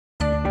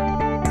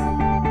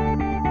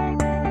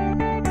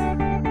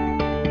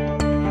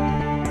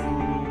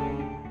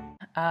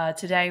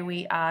Today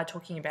we are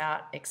talking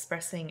about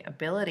expressing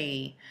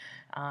ability.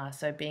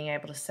 So being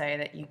able to say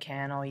that you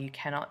can or you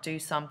cannot do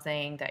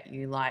something, that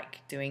you like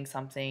doing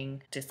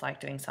something, dislike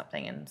doing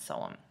something, and so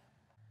on.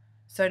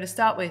 So to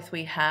start with,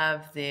 we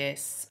have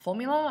this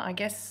formula, I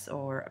guess,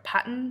 or a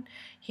pattern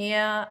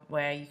here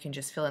where you can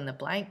just fill in the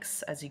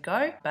blanks as you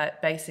go.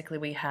 But basically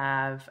we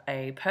have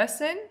a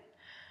person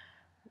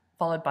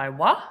followed by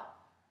wa,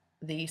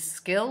 the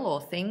skill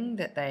or thing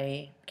that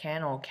they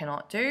can or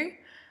cannot do,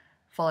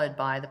 followed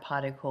by the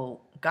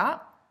particle ga,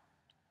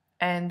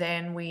 and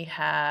then we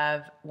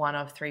have one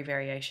of three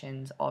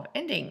variations of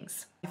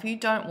endings. If you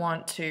don't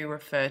want to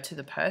refer to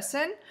the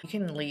person, you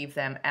can leave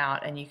them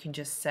out and you can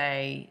just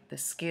say the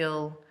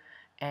skill,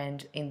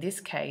 and in this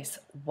case,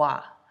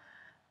 wa,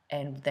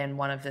 and then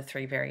one of the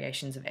three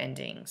variations of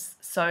endings.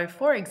 So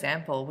for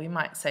example, we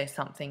might say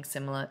something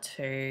similar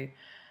to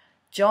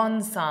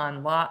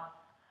John-san wa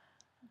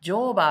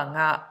joba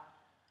ga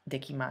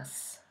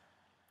dekimasu.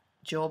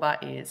 Joba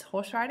is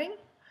horse riding.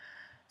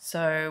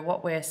 So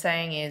what we're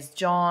saying is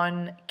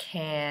John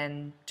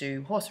can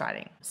do horse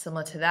riding.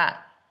 Similar to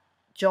that,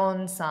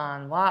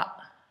 John-san wa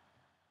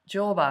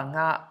joba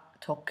ga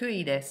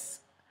tokui desu.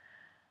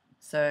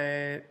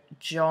 So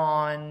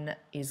John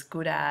is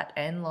good at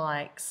and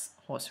likes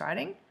horse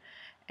riding.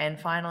 And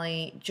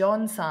finally,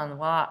 John-san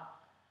wa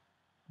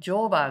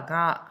joba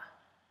ga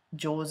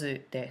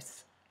jouzu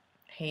desu.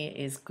 He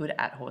is good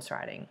at horse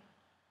riding.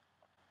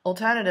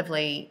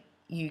 Alternatively,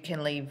 you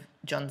can leave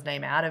John's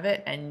name out of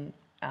it, and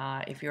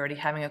if you're already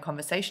having a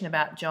conversation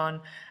about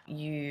John,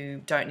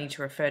 you don't need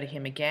to refer to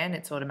him again.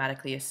 It's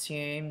automatically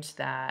assumed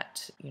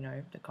that,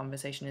 the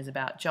conversation is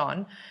about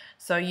John.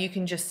 So you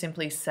can just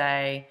simply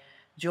say,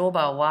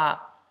 joba wa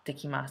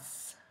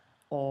dekimasu,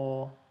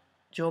 or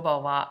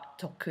joba wa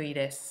tokui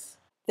desu.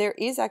 There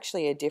is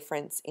actually a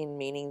difference in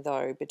meaning,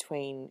 though,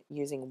 between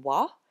using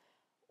wa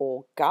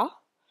or ga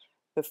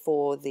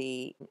before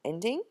the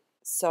ending.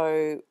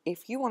 So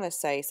if you want to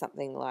say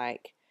something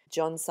like,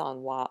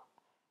 John-san wa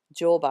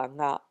joba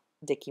ga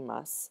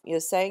dekimasu, you're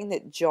saying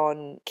that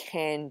John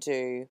can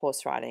do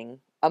horse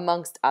riding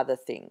amongst other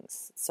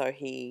things. So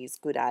he's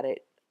good at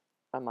it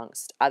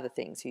amongst other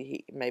things.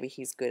 Maybe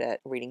he's good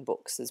at reading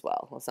books as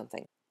well or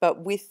something.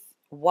 But with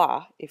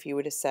wa, if you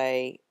were to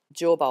say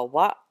joba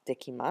wa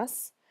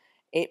dekimasu,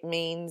 it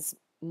means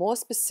more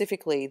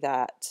specifically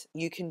that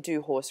you can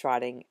do horse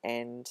riding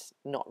and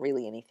not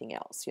really anything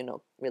else. You're not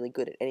really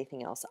good at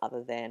anything else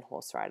other than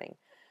horse riding.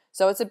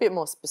 So it's a bit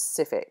more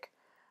specific.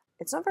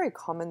 It's not very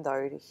common,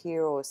 though, to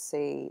hear or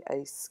see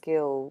a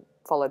skill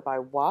followed by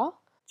wa,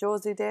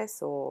 jouzu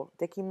desu or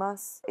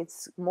dekimasu.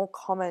 It's more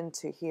common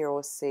to hear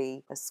or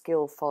see a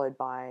skill followed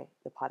by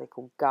the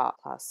particle ga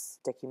plus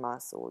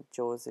dekimasu or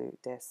jouzu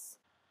desu.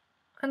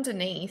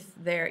 Underneath,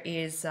 there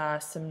is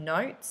some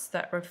notes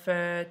that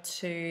refer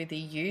to the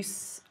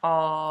use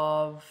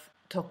of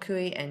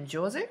tokui and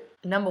jouzu.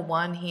 Number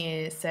 1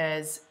 here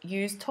says,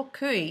 use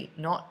tokui,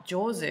 not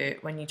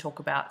jouzu, when you talk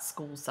about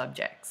school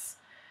subjects.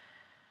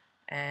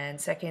 And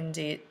second,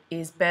 it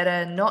is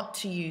better not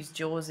to use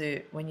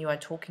jouzu when you are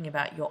talking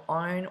about your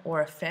own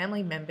or a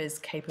family member's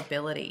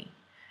capability.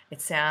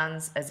 It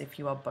sounds as if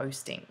you are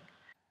boasting.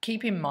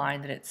 Keep in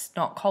mind that it's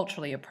not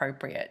culturally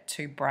appropriate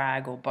to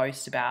brag or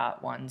boast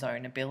about one's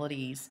own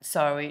abilities,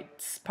 so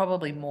it's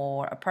probably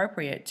more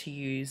appropriate to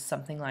use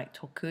something like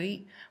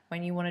tokui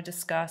when you want to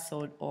discuss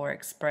or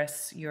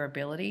express your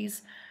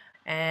abilities.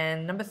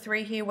 And number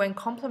 3 here, when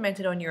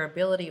complimented on your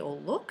ability or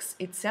looks,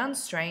 it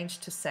sounds strange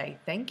to say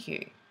thank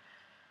you.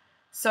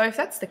 So if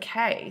that's the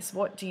case,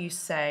 what do you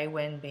say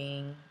when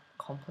being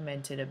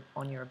complimented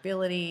on your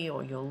ability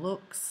or your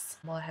looks?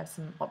 Well, I have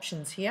some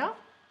options here.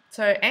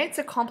 So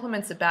answer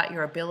compliments about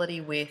your ability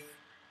with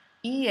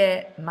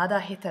 "Iie mada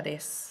heta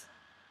desu,"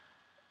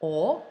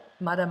 or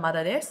 "Mada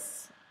mada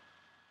desu,"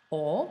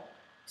 or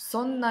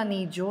 "Sonna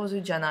ni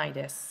jouzu janai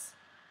desu."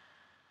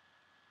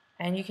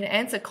 And you can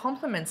answer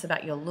compliments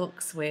about your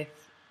looks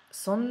with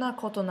 "Sonna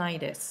koto nai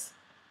desu,"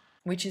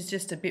 which is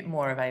just a bit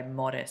more of a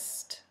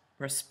modest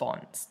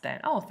response than,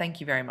 oh,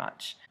 thank you very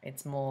much.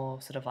 It's more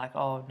sort of like,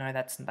 oh, no,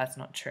 that's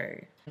not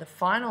true. The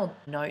final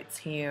notes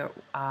here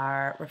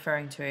are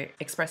referring to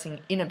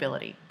expressing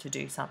inability to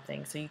do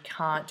something. So you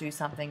can't do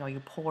something, or you're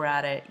poor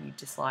at it, you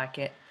dislike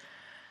it,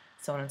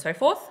 so on and so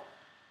forth.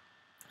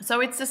 So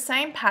it's the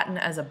same pattern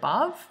as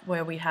above,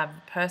 where we have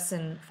the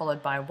person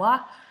followed by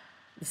wa,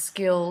 the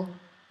skill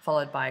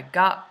followed by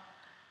ga,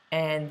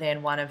 and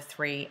then one of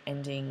 3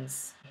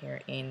 endings here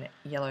in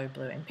yellow,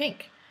 blue, and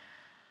pink.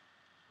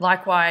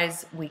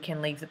 Likewise, we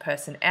can leave the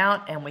person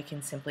out and we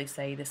can simply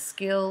say the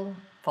skill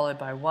followed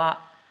by wa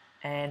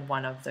and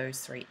one of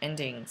those 3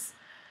 endings.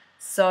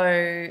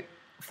 So,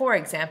 for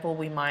example,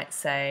 we might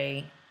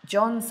say,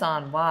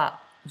 John-san wa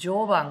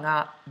joba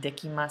ga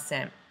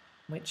dekimasen,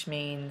 which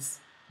means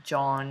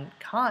John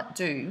can't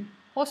do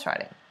horse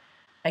riding.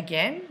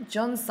 Again,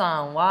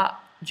 John-san wa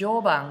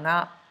joba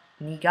ga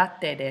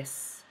nigate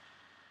desu.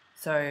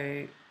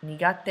 So,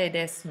 nigate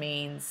desu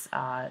means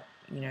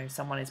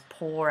someone is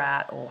poor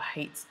at or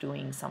hates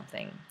doing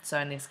something. So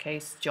in this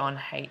case, John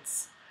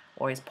hates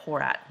or is poor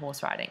at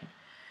horse riding.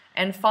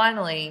 And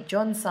finally,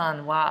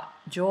 John-san wa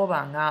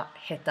joban ga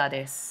heta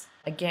desu.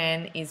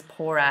 Again, is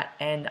poor at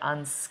and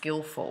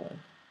unskillful.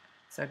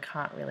 So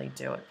can't really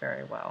do it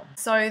very well.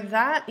 So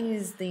that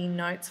is the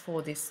notes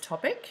for this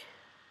topic.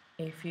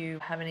 If you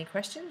have any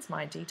questions,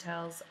 my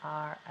details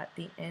are at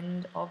the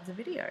end of the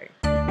video.